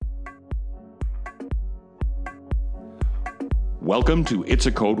Welcome to It's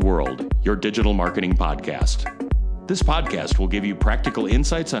a Code World, your digital marketing podcast. This podcast will give you practical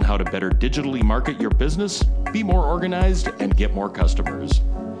insights on how to better digitally market your business, be more organized, and get more customers.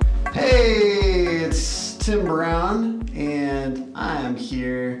 Hey, it's Tim Brown, and I am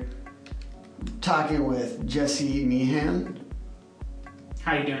here talking with Jesse Meehan.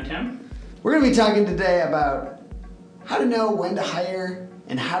 How you doing, Tim? We're going to be talking today about how to know when to hire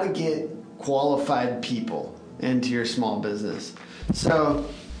and how to get qualified people into your small business. So,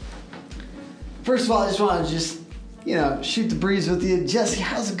 first of all, I just want to shoot the breeze with you. Jesse,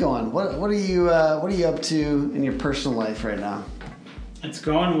 how's it going? What are you up to in your personal life right now? It's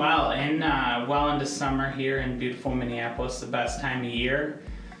going well, and well into summer here in beautiful Minneapolis, the best time of year.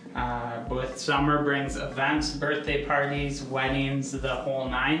 With summer brings events, birthday parties, weddings, the whole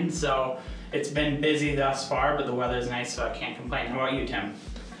nine. So it's been busy thus far, but the weather's nice, so I can't complain. How about you, Tim?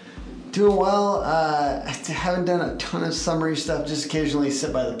 Doing well. I haven't done a ton of summery stuff, just occasionally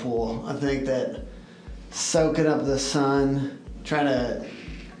sit by the pool. I think that soaking up the sun, trying to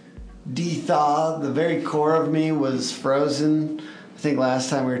de-thaw, the very core of me was frozen. I think last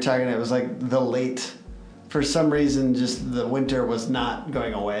time we were talking, it was like for some reason, just the winter was not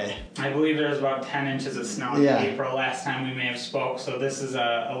going away. I believe there was about 10 inches of snow in April last time we may have spoke, so this is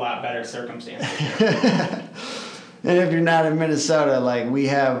a lot better circumstance. And if you're not in Minnesota, we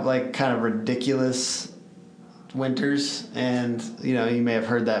have kind of ridiculous winters, and you may have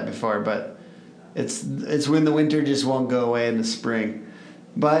heard that before, but it's when the winter just won't go away in the spring.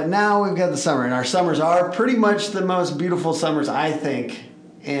 But now we've got the summer, and our summers are pretty much the most beautiful summers, I think,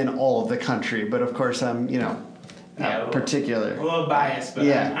 in all of the country. But of course, I'm particular. A little biased, but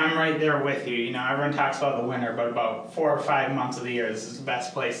yeah. I'm right there with you. Everyone talks about the winter, but about 4 or 5 months of the year, this is the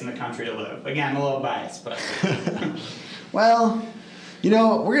best place in the country to live. Again, a little biased, but. Well, we're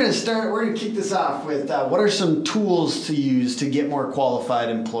going to kick this off with what are some tools to use to get more qualified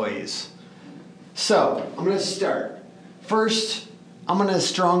employees. So I'm going to start. First, I'm going to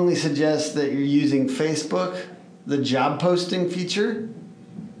strongly suggest that you're using Facebook, the job posting feature,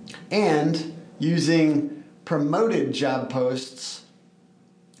 and using promoted job posts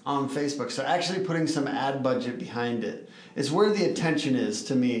on Facebook. So actually putting some ad budget behind it is where the attention is,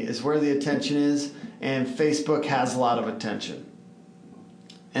 to me, and Facebook has a lot of attention.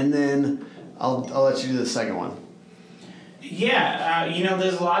 And then I'll let you do the second one. Yeah,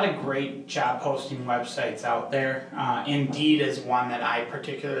 there's a lot of great job posting websites out there. Indeed is one that I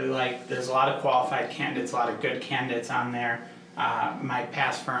particularly like. There's a lot of qualified candidates, a lot of good candidates on there. My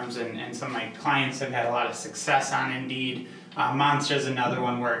past firms and some of my clients have had a lot of success on Indeed. Monster's another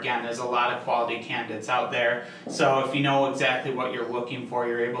one where, again, there's a lot of quality candidates out there. So if you know exactly what you're looking for,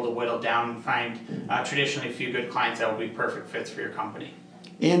 you're able to whittle down and find traditionally a few good clients that will be perfect fits for your company.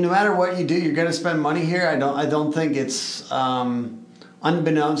 And no matter what you do, you're going to spend money here. I don't think it's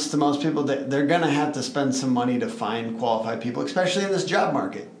unbeknownst to most people that they're going to have to spend some money to find qualified people, especially in this job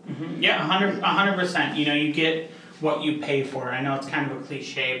market. Mm-hmm. Yeah, 100%. You get what you pay for. I know it's kind of a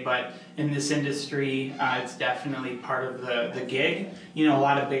cliche, but in this industry, it's definitely part of the gig. A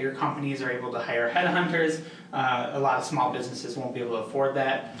lot of bigger companies are able to hire headhunters. A lot of small businesses won't be able to afford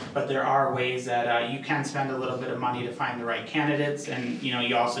that, but there are ways that you can spend a little bit of money to find the right candidates, and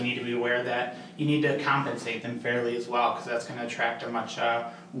you also need to be aware that you need to compensate them fairly as well, because that's going to attract a much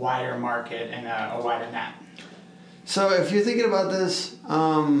wider market and a wider net. So if you're thinking about this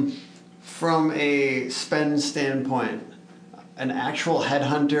from a spend standpoint, an actual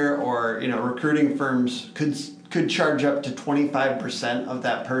headhunter or recruiting firms could charge up to 25% of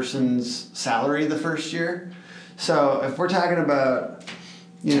that person's salary the first year. So if we're talking about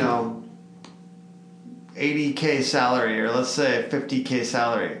 80K salary, or let's say 50K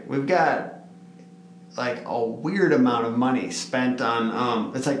salary, we've got a weird amount of money spent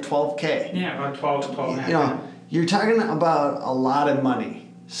on it's like 12K. Yeah, about 12 to 12. You're talking about a lot of money.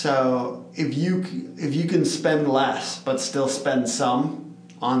 So if you can spend less but still spend some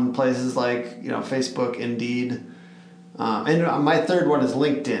on places like Facebook, Indeed, and my third one is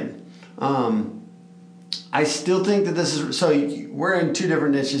LinkedIn. I still think that this is we're in two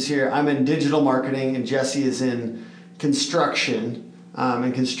different niches here. I'm in digital marketing, and Jesse is in construction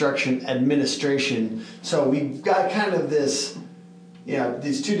and construction administration. So we've got kind of this,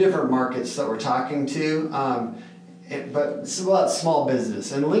 these two different markets that we're talking to. But it's about small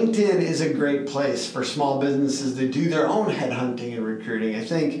business. And LinkedIn is a great place for small businesses to do their own headhunting and recruiting. I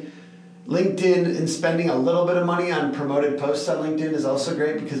think LinkedIn and spending a little bit of money on promoted posts on LinkedIn is also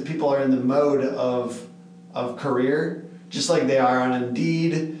great because people are in the mode of career, just like they are on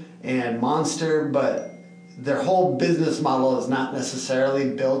Indeed and Monster, but their whole business model is not necessarily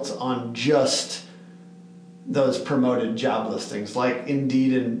built on just those promoted job listings like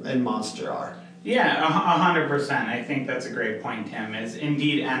Indeed and Monster are. Yeah, 100%. I think that's a great point, Tim, is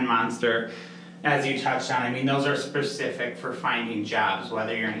Indeed and Monster, as you touched on, I mean, those are specific for finding jobs,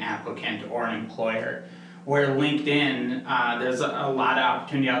 whether you're an applicant or an employer. Where LinkedIn, there's a lot of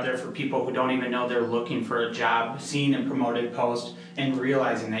opportunity out there for people who don't even know they're looking for a job, seeing a promoted post, and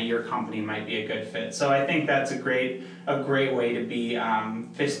realizing that your company might be a good fit. So I think that's a great way to be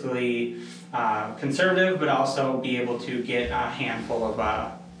fiscally conservative, but also be able to get a handful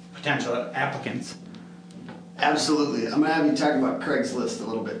of potential applicants. Absolutely. I'm going to have you talk about Craigslist a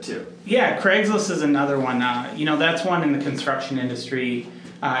little bit too. Yeah, Craigslist is another one. That's one in the construction industry.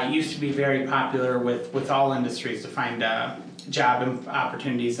 It used to be very popular with all industries to find job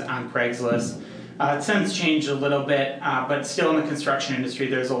opportunities on Craigslist. It's since changed a little bit, but still in the construction industry,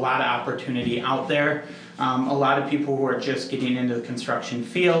 there's a lot of opportunity out there. A lot of people who are just getting into the construction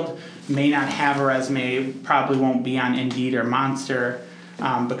field may not have a resume, probably won't be on Indeed or Monster,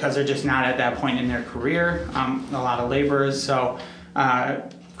 because they're just not at that point in their career, a lot of laborers. So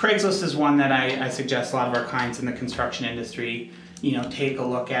Craigslist is one that I suggest a lot of our clients in the construction industry, take a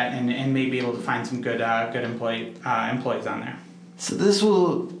look at and may be able to find some good employees on there. So this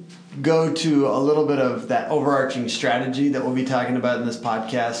will go to a little bit of that overarching strategy that we'll be talking about in this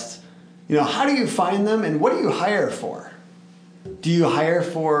podcast. How do you find them and what do you hire for? Do you hire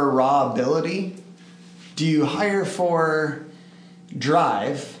for raw ability? Do you hire for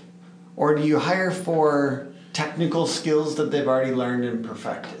drive, or do you hire for technical skills that they've already learned and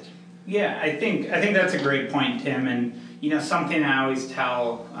perfected? Yeah, I think that's a great point, Tim. And something I always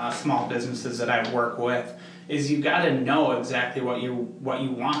tell small businesses that I work with is you got to know exactly what you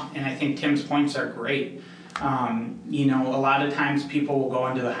want. And I think Tim's points are great. A lot of times people will go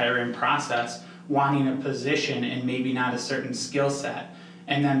into the hiring process wanting a position and maybe not a certain skill set,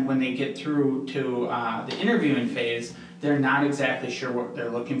 and then when they get through to the interviewing phase, they're not exactly sure what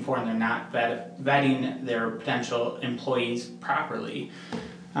they're looking for, and they're not vetting their potential employees properly.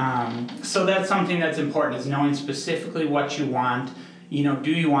 So that's something that's important, is knowing specifically what you want.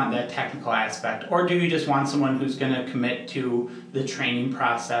 Do you want that technical aspect, or do you just want someone who's going to commit to the training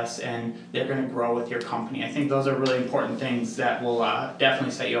process and they're going to grow with your company? I think those are really important things that will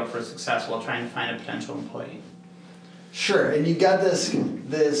definitely set you up for success while trying to find a potential employee. Sure, and you got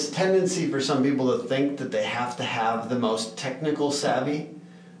this tendency for some people to think that they have to have the most technical savvy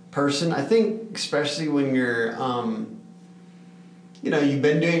person. I think especially when you're, you've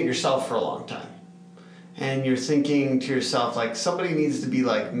been doing it yourself for a long time, and you're thinking to yourself, like, somebody needs to be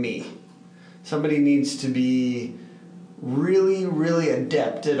like me. Somebody needs to be really, really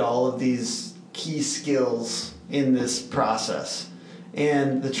adept at all of these key skills in this process.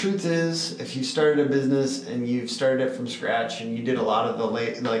 And the truth is, if you started a business and you've started it from scratch and you did a lot of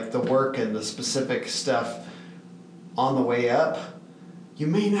the work and the specific stuff on the way up, you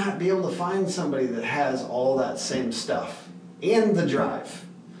may not be able to find somebody that has all that same stuff and the drive.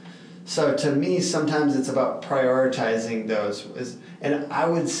 So to me, sometimes it's about prioritizing those. And I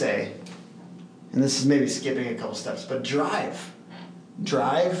would say, and this is maybe skipping a couple steps, but drive,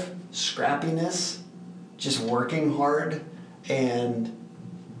 scrappiness, just working hard, and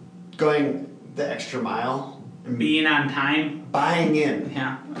going the extra mile. Being on time. Buying in.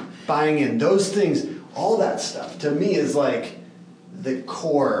 Yeah. Buying in. Those things, all that stuff, to me is like the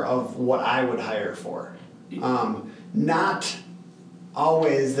core of what I would hire for. Not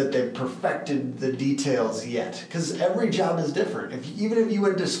always that they've perfected the details yet, because every job is different. Even if you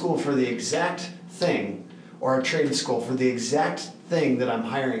went to school for the exact thing, or a trade school for the exact thing that I'm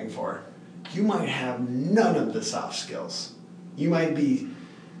hiring for, you might have none of the soft skills. You might be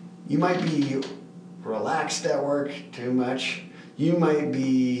relaxed at work too much. You might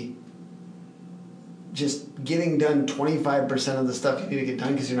be just getting done 25% of the stuff you need to get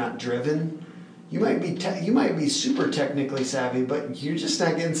done because you're not driven. You might be super technically savvy, but you're just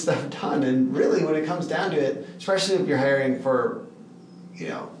not getting stuff done. And really, when it comes down to it, especially if you're hiring for,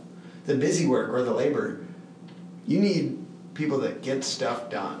 the busy work or the labor, you need people that get stuff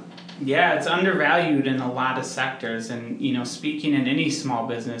done. Yeah, it's undervalued in a lot of sectors. And, speaking in any small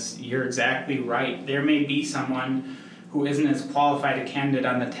business, you're exactly right. There may be someone who isn't as qualified a candidate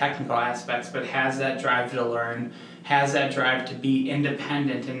on the technical aspects, but has that drive to learn, has that drive to be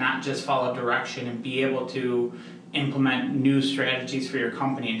independent and not just follow direction, and be able to implement new strategies for your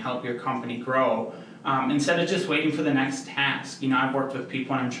company and help your company grow, instead of just waiting for the next task. I've worked with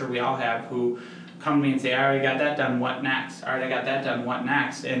people, and I'm sure we all have, who come to me and say, I already got that done, what next? All right, I got that done, what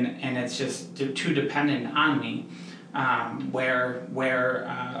next? And it's just too dependent on me. where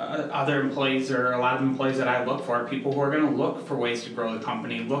other employees or a lot of employees that I look for are people who are going to look for ways to grow the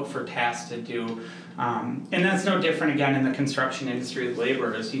company, look for tasks to do. And that's no different, again, in the construction industry with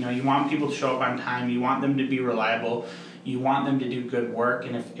laborers. You want people to show up on time. You want them to be reliable. You want them to do good work.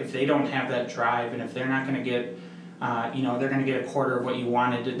 And if they don't have that drive, and if they're not going to get, they're going to get a quarter of what you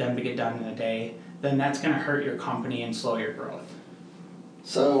wanted them to get done in a day, then that's going to hurt your company and slow your growth.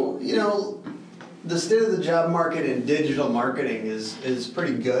 So, the state of the job market in digital marketing is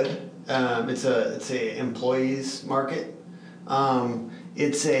pretty good. It's a employees market.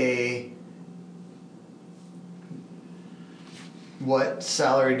 It's a what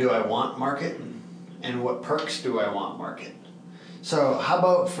salary do I want market, and what perks do I want market. So how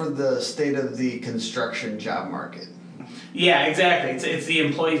about for the state of the construction job market? Yeah, exactly. It's the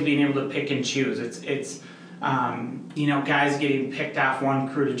employees being able to pick and choose. It's guys getting picked off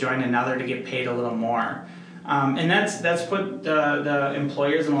one crew to join another to get paid a little more. And that's put the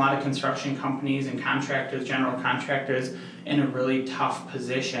employers in a lot of construction companies and contractors, general contractors, in a really tough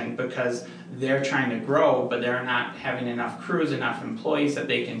position because they're trying to grow, but they're not having enough crews, enough employees that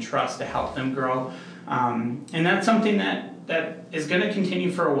they can trust to help them grow. And that's something that is going to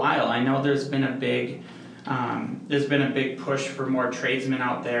continue for a while. I know there's been a big push for more tradesmen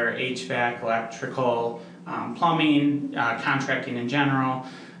out there, HVAC, electrical, plumbing, contracting in general.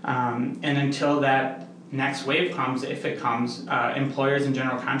 And until that next wave comes, if it comes, employers and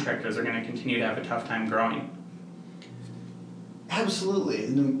general contractors are going to continue to have a tough time growing. Absolutely.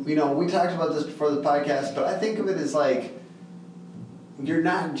 We talked about this before the podcast, but I think of it as like you're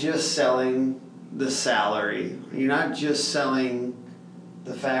not just selling the salary. You're not just selling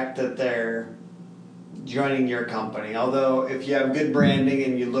the fact that they're joining your company. Although if you have good branding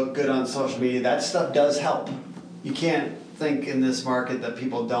and you look good on social media, that stuff does help. You can't think in this market that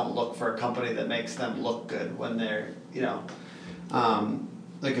people don't look for a company that makes them look good when they're,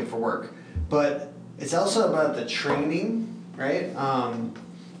 looking for work. But it's also about the training, right?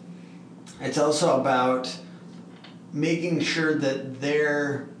 It's also about making sure that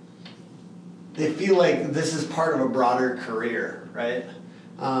they feel like this is part of a broader career, right?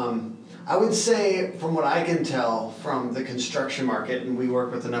 I would say, from what I can tell from the construction market, and we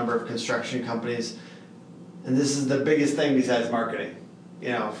work with a number of construction companies, and this is the biggest thing besides marketing,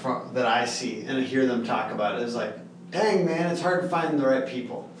 that I see and I hear them talk about it, is like, dang, man, it's hard to find the right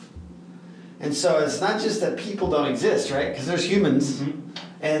people. And so it's not just that people don't exist, right? Because there's humans,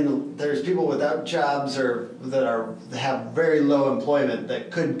 and there's people without jobs or that have very low employment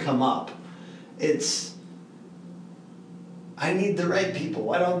that could come up. It's, I need the right people.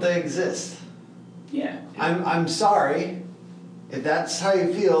 Why don't they exist? Yeah. I'm sorry. If that's how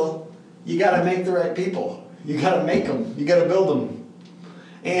you feel, you got to make the right people. You got to make them. You got to build them.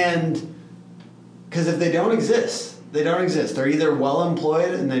 And because if they don't exist, they don't exist. They're either well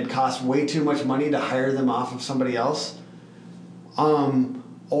employed and they'd cost way too much money to hire them off of somebody else,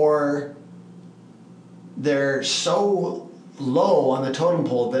 or they're so low on the totem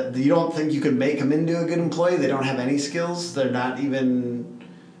pole that you don't think you could make them into a good employee. They don't have any skills. They're not even,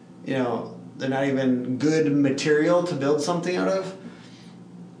 they're not even good material to build something out of.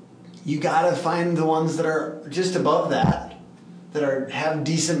 You gotta find the ones that are just above that have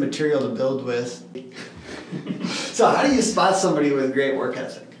decent material to build with. So how do you spot somebody with great work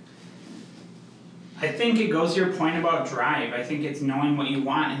ethic? I think it goes to your point about drive. I think it's knowing what you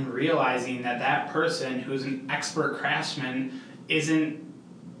want and realizing that person who's an expert craftsman isn't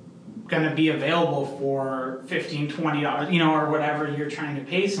going to be available for $15, $20, or whatever you're trying to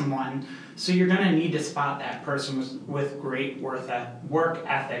pay someone. So you're going to need to spot that person with great work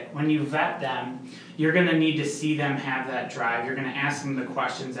ethic. When you vet them, you're going to need to see them have that drive. You're going to ask them the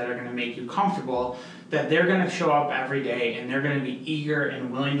questions that are going to make you comfortable, that they're going to show up every day and they're going to be eager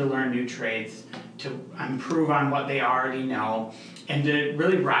and willing to learn new trades, to improve on what they already know, and to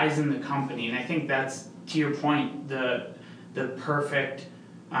really rise in the company. And I think that's, to your point, the perfect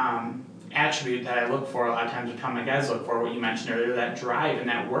attribute that I look for a lot of times, what my guys look for, what you mentioned earlier, that drive and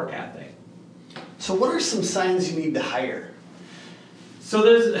that work ethic. So what are some signs you need to hire? So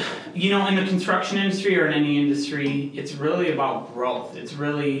there's, in the construction industry or in any industry, it's really about growth. It's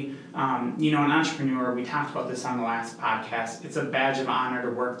really, an entrepreneur, we talked about this on the last podcast, it's a badge of honor to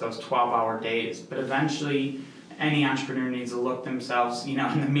work those 12-hour days. But eventually, any entrepreneur needs to look themselves, in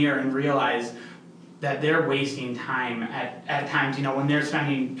the mirror and realize that they're wasting time at times, when they're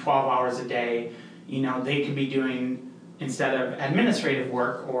spending 12 hours a day, they could be doing, instead of administrative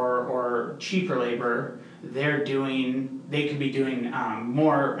work or cheaper labor, they could be doing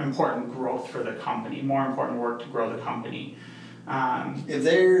more important growth for the company, more important work to grow the company. If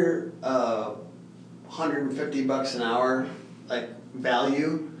they're $150 an hour like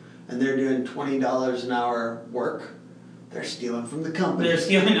value, and they're doing $20 an hour work, they're stealing from the company. They're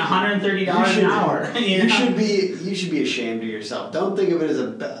stealing $130 an hour. You should be ashamed of yourself. Don't think of it as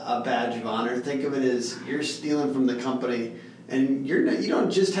a badge of honor. Think of it as you're stealing from the company, and you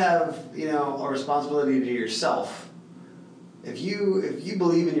don't just have a responsibility to yourself. If you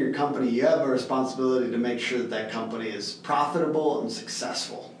believe in your company, you have a responsibility to make sure that company is profitable and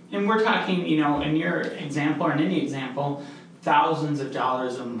successful. And we're talking, in your example or in any example, thousands of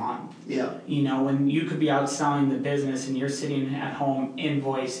dollars a month. Yeah. When you could be out selling the business and you're sitting at home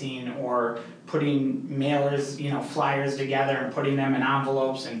invoicing or putting mailers, flyers together and putting them in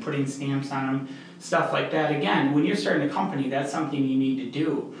envelopes and putting stamps on them, stuff like that. Again, when you're starting a company, that's something you need to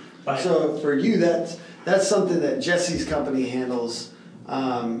do. But so for you, that's something that Jesse's company handles,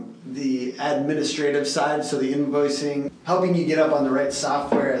 the administrative side, so the invoicing, helping you get up on the right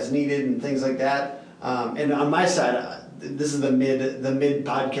software as needed and things like that. And on my side, this is the mid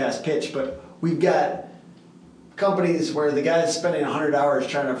podcast pitch, but we've got companies where the guy's spending 100 hours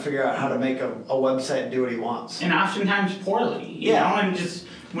trying to figure out how to make a website and do what he wants. And oftentimes poorly, you know, and just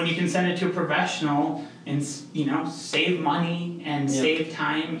when you can send it to a professional and, save money and save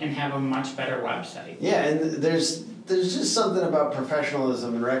time and have a much better website. Yeah, and there's just something about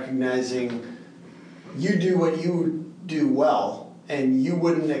professionalism and recognizing you do what you do well, and you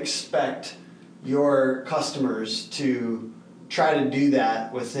wouldn't expect your customers to try to do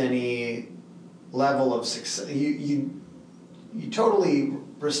that with any level of success. You totally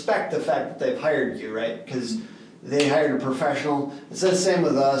respect the fact that they've hired you, right? Because they hired a professional. It's the same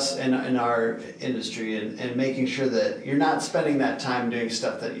with us in our industry, and making sure that you're not spending that time doing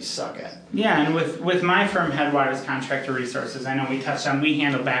stuff that you suck at. Yeah, and with my firm, Headwaters Contractor Resources, I know we touched on, we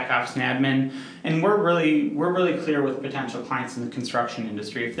handle back office and admin, and we're really clear with potential clients in the construction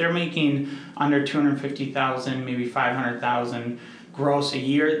industry. If they're making under $250,000, maybe $500,000 gross a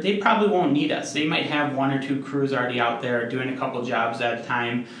year, they probably won't need us. They might have one or two crews already out there doing a couple jobs at a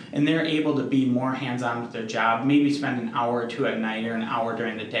time, and they're able to be more hands-on with their job, maybe spend an hour or two at night or an hour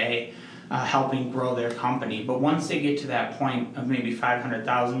during the day helping grow their company. But once they get to that point of maybe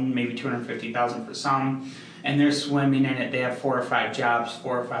 $500,000, maybe $250,000 for some, and they're swimming in it, they have 4 or 5 jobs,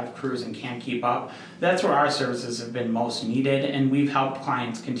 4 or 5 crews, and can't keep up, that's where our services have been most needed, and we've helped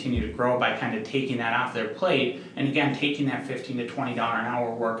clients continue to grow by kind of taking that off their plate, and again, taking that $15 to $20 an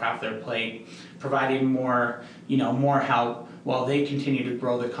hour work off their plate, providing more help while they continue to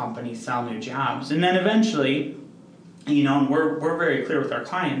grow the company, sell new jobs. And then eventually, and we're very clear with our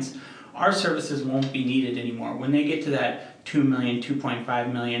clients, our services won't be needed anymore. When they get to that $2 million,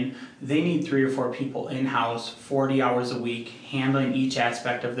 $2.5 million, they need 3 or 4 people in-house, 40 hours a week, handling each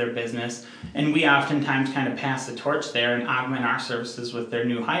aspect of their business. And we oftentimes kind of pass the torch there and augment our services with their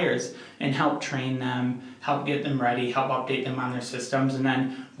new hires and help train them, help get them ready, help update them on their systems, and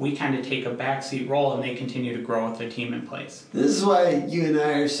then we kind of take a backseat role and they continue to grow with their team in place. This is why you and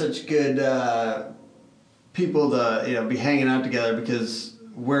I are such good people to be hanging out together, because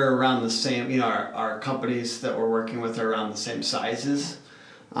we're around the same, our companies that we're working with are around the same sizes.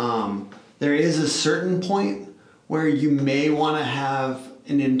 There is a certain point where you may want to have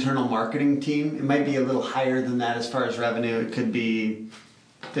an internal marketing team. It might be a little higher than that as far as revenue. It could be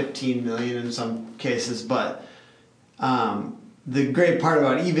 15 million in some cases, but the great part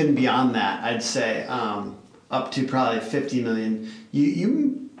about even beyond that, I'd say up to probably 50 million,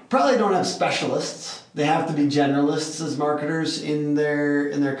 you probably don't have specialists. They have to be generalists as marketers in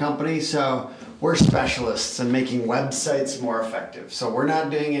their company. So we're specialists in making websites more effective. So we're not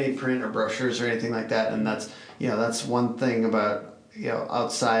doing any print or brochures or anything like that. And that's one thing about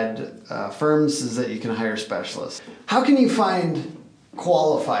outside firms, is that you can hire specialists. How can you find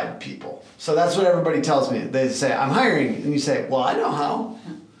qualified people? So that's what everybody tells me. They say, I'm hiring, and you say, well, I know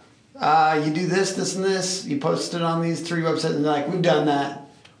how. You do this, this, and this. You post it on these 3 websites, and they're like, we've done that.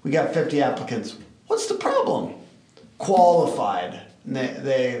 We got 50 applicants. What's the problem? Qualified. And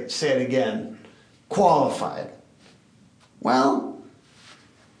they say it again. Qualified. Well,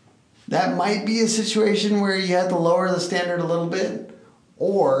 that might be a situation where you have to lower the standard a little bit.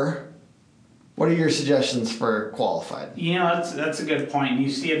 Or, what are your suggestions for qualified? That's a good point. You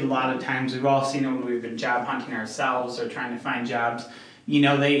see it a lot of times. We've all seen it when we've been job hunting ourselves or trying to find jobs.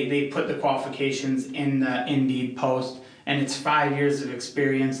 They put the qualifications in the Indeed post, and it's 5 years of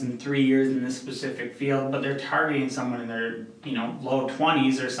experience and 3 years in this specific field, but they're targeting someone in their, low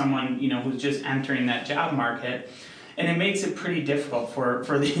 20s, or someone, who's just entering that job market. And it makes it pretty difficult for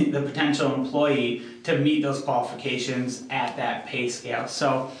the potential employee to meet those qualifications at that pay scale.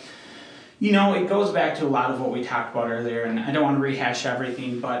 So, It goes back to a lot of what we talked about earlier, and I don't want to rehash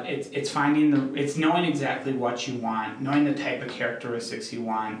everything, but it's knowing exactly what you want, knowing the type of characteristics you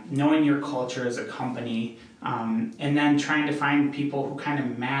want, knowing your culture as a company, and then trying to find people who kind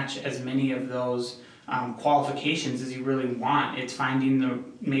of match as many of those qualifications as you really want. It's finding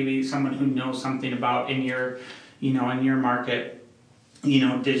maybe someone who knows something about in your market,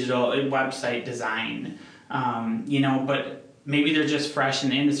 digital website design, but maybe they're just fresh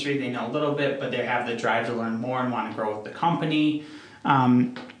in the industry, they know a little bit, but they have the drive to learn more and want to grow with the company.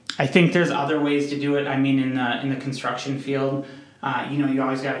 I think there's other ways to do it. I mean, in the construction field, you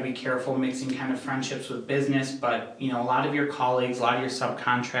always got to be careful mixing kind of friendships with business, but, a lot of your colleagues, a lot of your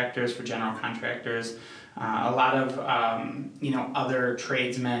subcontractors for general contractors, a lot of, other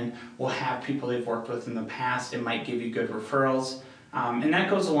tradesmen will have people they've worked with in the past. It might give you good referrals. And that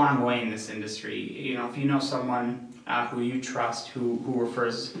goes a long way in this industry. If you know someone who you trust, who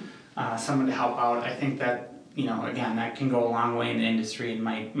refers someone to help out, I think that, again, that can go a long way in the industry and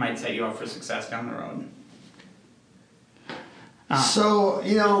might set you up for success down the road. So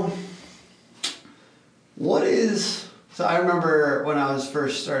I remember when I was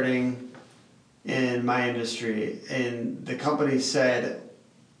first starting in my industry, and the company said,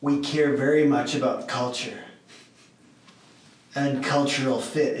 we care very much about culture. And cultural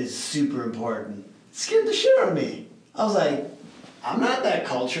fit is super important. It scared the shit out of me. I was like, I'm not that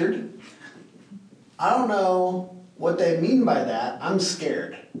cultured. I don't know what they mean by that. I'm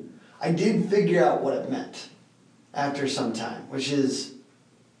scared. I did figure out what it meant after some time, which is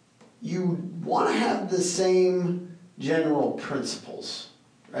you want to have the same general principles,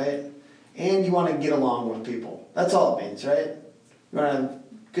 right? And you want to get along with people. That's all it means, right? You want to have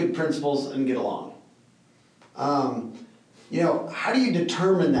good principles and get along. How do you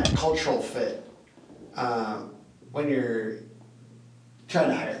determine that cultural fit when you're trying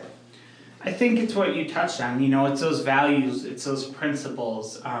to hire? I think it's what you touched on. It's those values, it's those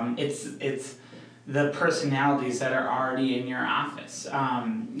principles, it's the personalities that are already in your office. How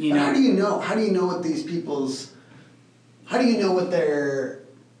do you know? How do you know what these people's? How do you know what their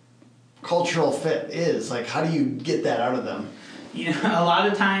cultural fit is? Like, how do you get that out of them? A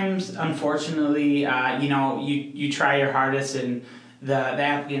lot of times, unfortunately, you try your hardest, and the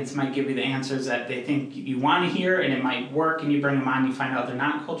applicants might give you the answers that they think you want to hear, and it might work, and you bring them on, you find out they're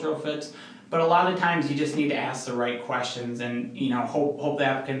not cultural fits. But a lot of times, you just need to ask the right questions, and hope the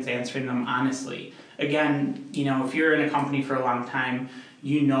applicant's answering them honestly. Again, if you're in a company for a long time,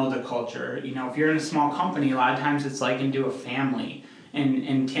 you know the culture. If you're in a small company, a lot of times it's like into a family.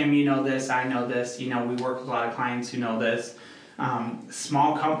 And Tim, you know this, I know this. We work with a lot of clients who know this.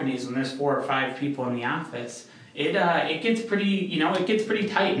 Small companies, when there's 4 or 5 people in the office, it gets pretty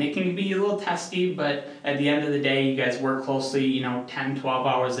tight, and it can be a little testy, but at the end of the day, you guys work closely, 10, 12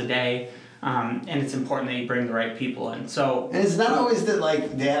 hours a day, and it's important that you bring the right people in. And it's not always that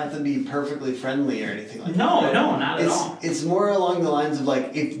they have to be perfectly friendly or anything like that. No, not at all. It's more along the lines of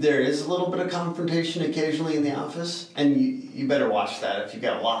if there is a little bit of confrontation occasionally in the office, and you better watch that if you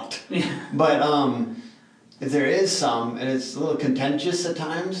got a lot. Yeah. But if there is some, and it's a little contentious at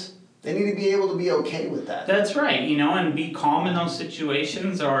times, they need to be able to be okay with that. That's right, and be calm in those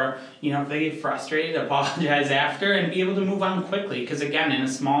situations, or, if they get frustrated, apologize after, and be able to move on quickly. Because again, in a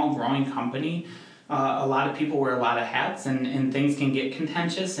small, growing company, a lot of people wear a lot of hats, and things can get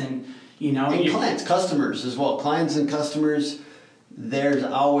contentious, and, And clients, customers as well. Clients and customers, there's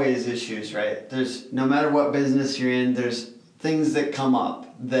always issues, right? No matter what business you're in, there's things that come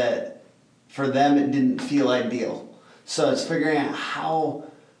up that for them it didn't feel ideal. So it's figuring out how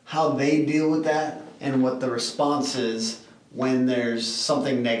they deal with that and what the response is when there's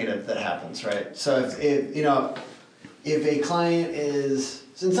something negative that happens, right? So if a client is,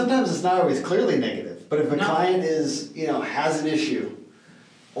 and sometimes it's not always clearly negative, but if a client is, has an issue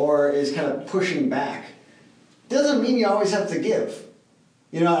or is kind of pushing back, doesn't mean you always have to give.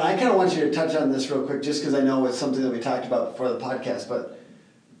 And I kind of want you to touch on this real quick, just because I know it's something that we talked about before the podcast, but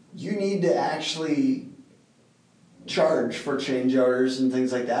you need to actually charge for change orders and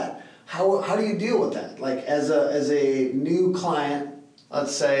things like that. How do you deal with that? As a new client,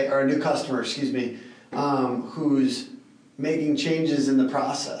 let's say, or a new customer, who's making changes in the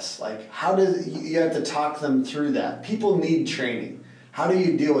process. How do you have to talk them through that? People need training. How do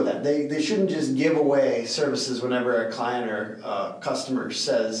you deal with that? They shouldn't just give away services whenever a client or a customer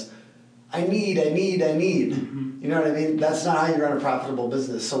says, I need. Mm-hmm. You know what I mean? That's not how you run a profitable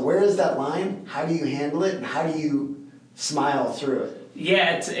business. So where is that line? How do you handle it? And how do you smile through it?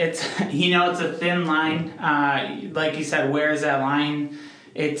 Yeah, it's a thin line. Like you said, where is that line?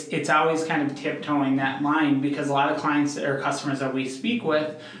 it's always kind of tiptoeing that line, because a lot of clients or customers that we speak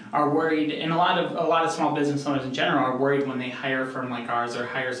with are worried, and a lot of small business owners in general are worried when they hire a firm like ours or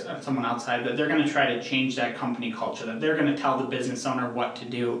hire someone outside, that they're going to try to change that company culture, that they're going to tell the business owner what to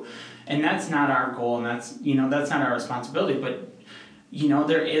do. And that's not our goal, and that's not our responsibility. But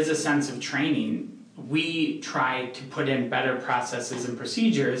there is a sense of training. We try to put in better processes and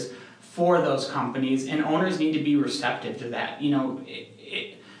procedures for those companies, and owners need to be receptive to that.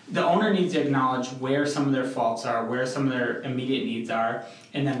 The owner needs to acknowledge where some of their faults are, where some of their immediate needs are,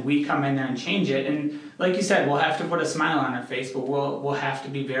 and then we come in there and change it. And like you said, we'll have to put a smile on our face, but we'll have to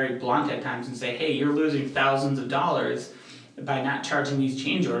be very blunt at times and say, hey, you're losing thousands of dollars by not charging these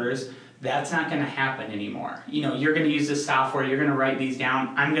change orders. That's not going to happen anymore. You're going to use this software, you're going to write these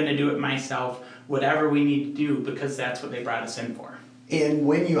down, I'm going to do it myself, whatever we need to do, because that's what they brought us in for. And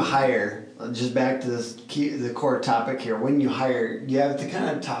when you hire, just back to the core topic here, when you hire, you have to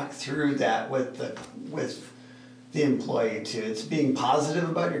kind of talk through that with the employee too. It's being positive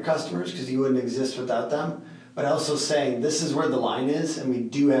about your customers, because you wouldn't exist without them, but also saying this is where the line is, and we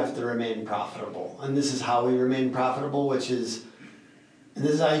do have to remain profitable. And this is how we remain profitable, and this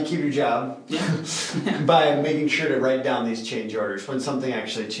is how you keep your job, by making sure to write down these change orders when something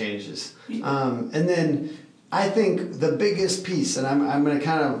actually changes. And then I think the biggest piece, and I'm going to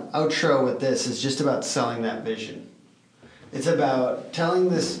kind of outro with this, is just about selling that vision. It's about telling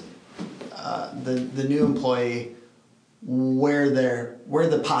this the new employee where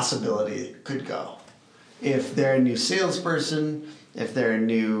the possibility could go. If they're a new salesperson, if they're a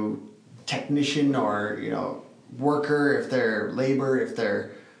new technician or worker, if they're labor, if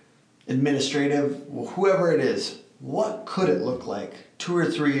they're administrative, whoever it is, what could it look like 2 or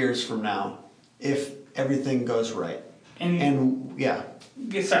 3 years from now if everything goes right? And yeah.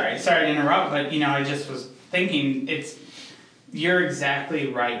 Sorry to interrupt, but I just was thinking, you're exactly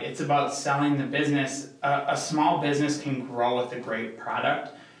right. It's about selling the business. A small business can grow with a great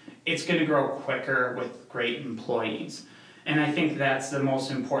product. It's going to grow quicker with great employees. And I think that's the most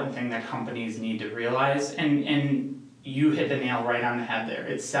important thing that companies need to realize. And you hit the nail right on the head there.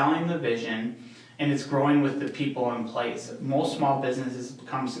 It's selling the vision, and it's growing with the people in place. Most small businesses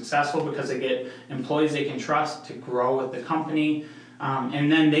become successful because they get employees they can trust to grow with the company,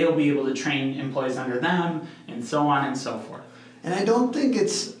 and then they'll be able to train employees under them, and so on and so forth. And I don't think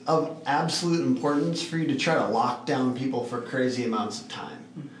it's of absolute importance for you to try to lock down people for crazy amounts of time.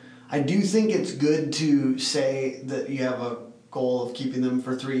 I do think it's good to say that you have a goal of keeping them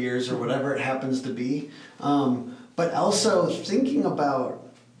for 3 years or whatever it happens to be. But also thinking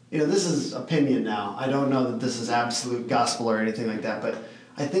about, this is opinion now. I don't know that this is absolute gospel or anything like that, but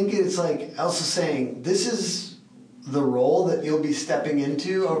I think it's like also saying this is the role that you'll be stepping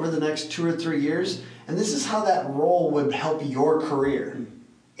into over the next 2 or 3 years, and this is how that role would help your career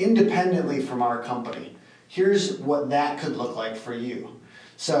independently from our company. Here's what that could look like for you.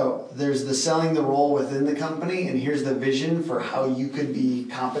 So there's the selling the role within the company, and here's the vision for how you could be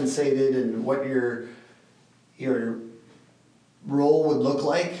compensated and what your role would look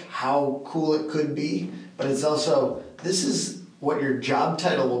like, how cool it could be. But it's also, this is what your job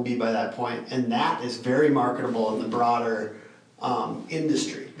title will be by that point, and that is very marketable in the broader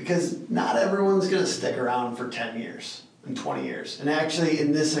industry, because not everyone's going to stick around for 10 years and 20 years. And actually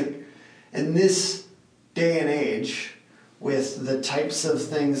in this day and age, with the types of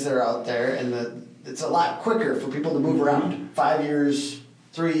things that are out there, and it's a lot quicker for people to move around. 5 years,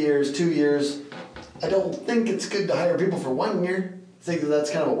 3 years, 2 years. I don't think it's good to hire people for 1 year. I think that's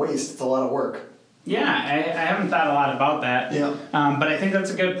kind of a waste. It's a lot of work. Yeah, I haven't thought a lot about that. Yeah. But I think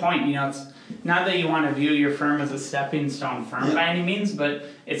that's a good point. It's not that you want to view your firm as a stepping stone firm by any means, but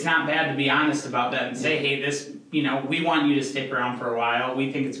it's not bad to be honest about that and say, hey, this, we want you to stick around for a while.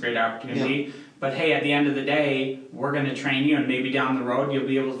 We think it's a great opportunity. Yeah. But hey, at the end of the day, we're going to train you, and maybe down the road you'll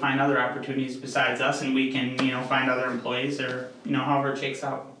be able to find other opportunities besides us, and we can, find other employees, or however it shakes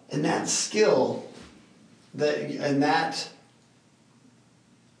out. And that skill, that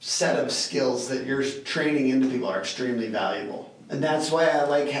set of skills that you're training into people are extremely valuable, and that's why I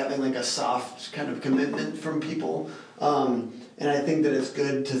like having like a soft kind of commitment from people. And I think that it's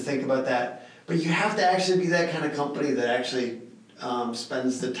good to think about that. But you have to actually be that kind of company that actually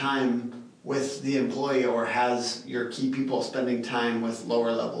spends the time with the employee, or has your key people spending time with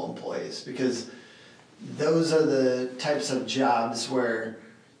lower level employees, because those are the types of jobs where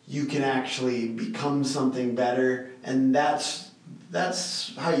you can actually become something better, and that's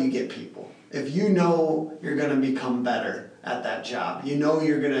how you get people. If you know you're going to become better at that job,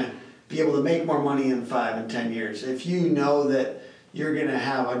 you're going to be able to make more money in 5 and 10 years. If you know that you're going to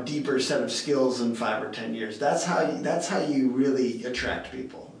have a deeper set of skills in 5 or 10 years. That's how you really attract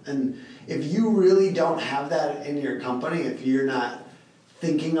people. And if you really don't have that in your company, if you're not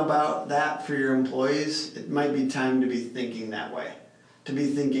thinking about that for your employees, it might be time to be thinking that way. To be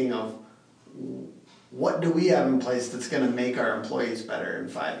thinking of, what do we have in place that's going to make our employees better in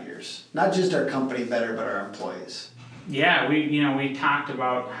 5 years? Not just our company better, but our employees. Yeah, we talked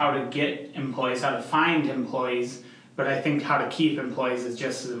about how to get employees, how to find employees, but I think how to keep employees is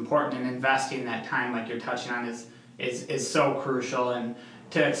just as important, and investing that time, like you're touching on, is so crucial. And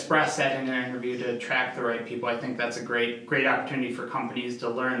to express that in an interview, to attract the right people, I think that's a great opportunity for companies to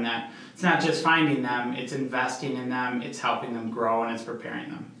learn that it's not just finding them, it's investing in them, it's helping them grow, and it's preparing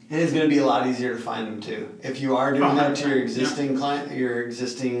them. And it's going to be a lot easier to find them too. If you are doing that to your existing client, your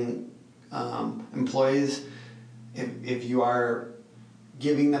existing employees, if you are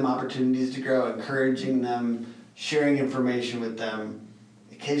giving them opportunities to grow, encouraging them, sharing information with them,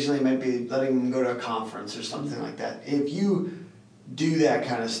 occasionally might be letting them go to a conference or something like that. If you do that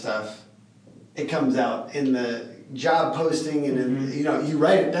kind of stuff, it comes out in the job posting, and in, you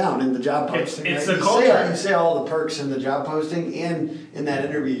write it down in the job posting. It's right? the culture. You say all the perks in the job posting, and in that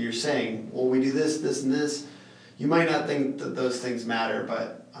interview you're saying, well, we do this, this, and this. You might not think that those things matter,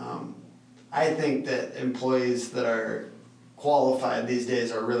 but I think that employees that are qualified these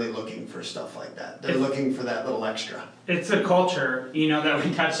days are really looking for stuff like that. They're looking for that little extra. It's a culture, that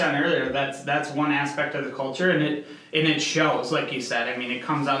we touched on earlier. That's one aspect of the culture, and it shows, like you said. I mean, it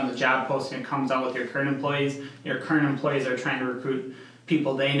comes out in the job posting. It comes out with your current employees. Your current employees are trying to recruit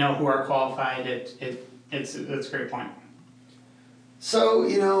people they know who are qualified. It's a great point.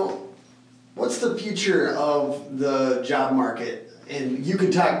 So, what's the future of the job market? And you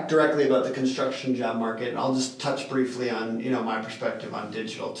could talk directly about the construction job market, and I'll just touch briefly on, my perspective on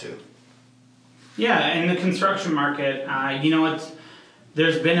digital too. Yeah, in the construction market,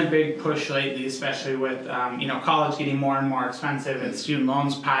 there's been a big push lately, especially with college getting more and more expensive and student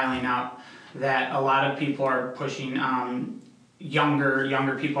loans piling up, that a lot of people are pushing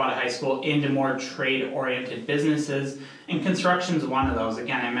younger people out of high school into more trade-oriented businesses, and construction is one of those.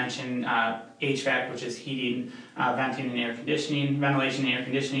 Again, I mentioned HVAC, which is heating, venting and air conditioning, ventilation and air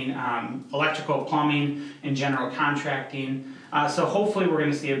conditioning, electrical, plumbing, and general contracting. So hopefully we're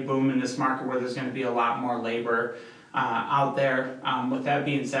going to see a boom in this market where there's going to be a lot more labor out there. With that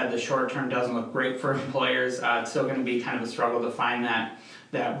being said, the short term doesn't look great for employers. It's still going to be kind of a struggle to find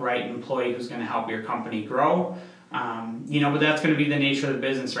that right employee who's going to help your company grow. But that's going to be the nature of the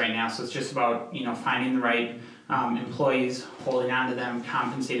business right now. So it's just about, finding the right employees, holding on to them,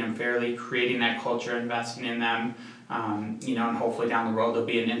 compensating them fairly, creating that culture, investing in them, and hopefully down the road there'll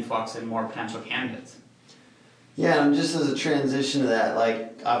be an influx and more potential candidates. Yeah, and just as a transition to that,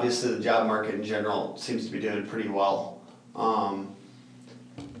 obviously the job market in general seems to be doing pretty well. But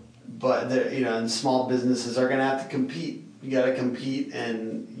and small businesses are going to have to compete. You got to compete,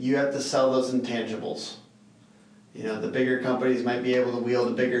 and you have to sell those intangibles. The bigger companies might be able to wield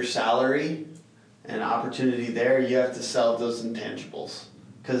a bigger salary and opportunity there. You have to sell those intangibles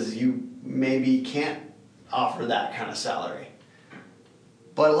because you maybe can't offer that kind of salary.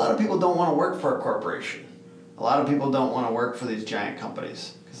 But a lot of people don't want to work for a corporation. A lot of people don't want to work for these giant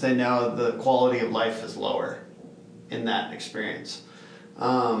companies because they know the quality of life is lower in that experience.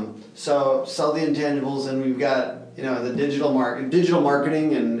 So sell the intangibles, and we've got the digital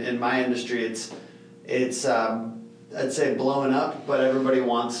marketing, and in my industry it's I'd say blowing up, but everybody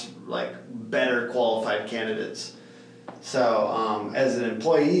wants better qualified candidates. So as an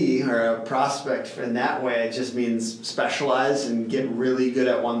employee or a prospect in that way, it just means specialize and get really good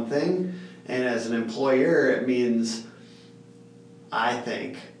at one thing. And as an employer, it means, I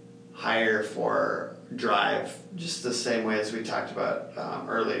think, hire for drive, just the same way as we talked about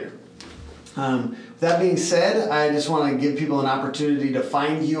earlier. That being said, I just want to give people an opportunity to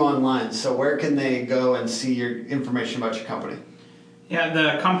find you online. So where can they go and see your information about your company? Yeah,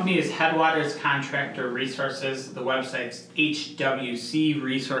 the company is Headwaters Contractor Resources. The website's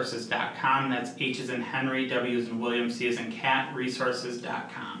hwcresources.com. That's H as in Henry, W as in William, C as in Cat,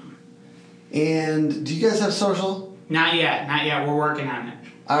 resources.com. And do you guys have social? Not yet. We're working on it.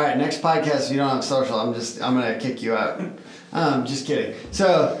 All right, next podcast, if you don't have social, I'm going to kick you out. Just kidding.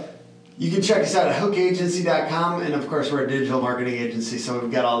 So you can check us out at hookagency.com, and of course we're a digital marketing agency, so we've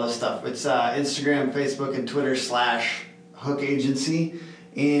got all this stuff. It's Instagram, Facebook, and Twitter /hookagency.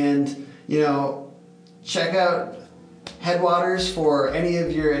 And, check out Headwaters for any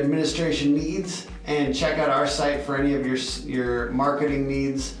of your administration needs, and check out our site for any of your marketing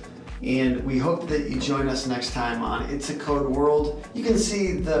needs. And we hope that you join us next time on It's a Code World. You can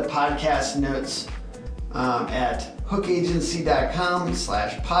see the podcast notes at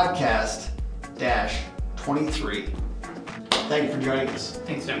hookagency.com/podcast-23. Thank you for joining us.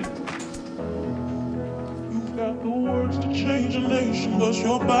 Thanks, Jim. Got the words to change a nation, but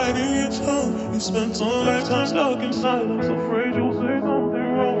you're biting your tongue. You spent a lifetime stuck in silence, afraid you'll say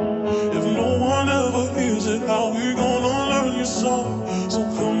something wrong. If no one ever hears it, how we gonna learn your song? So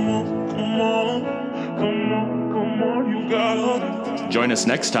come on, you gotta. Join us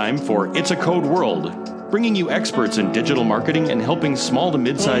next time for It's a Code World, bringing you experts in digital marketing and helping small to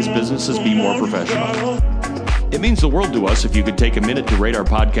mid-sized businesses be more professional. It means the world to us if you could take a minute to rate our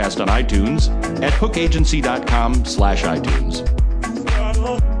podcast on iTunes at hookagency.com/iTunes.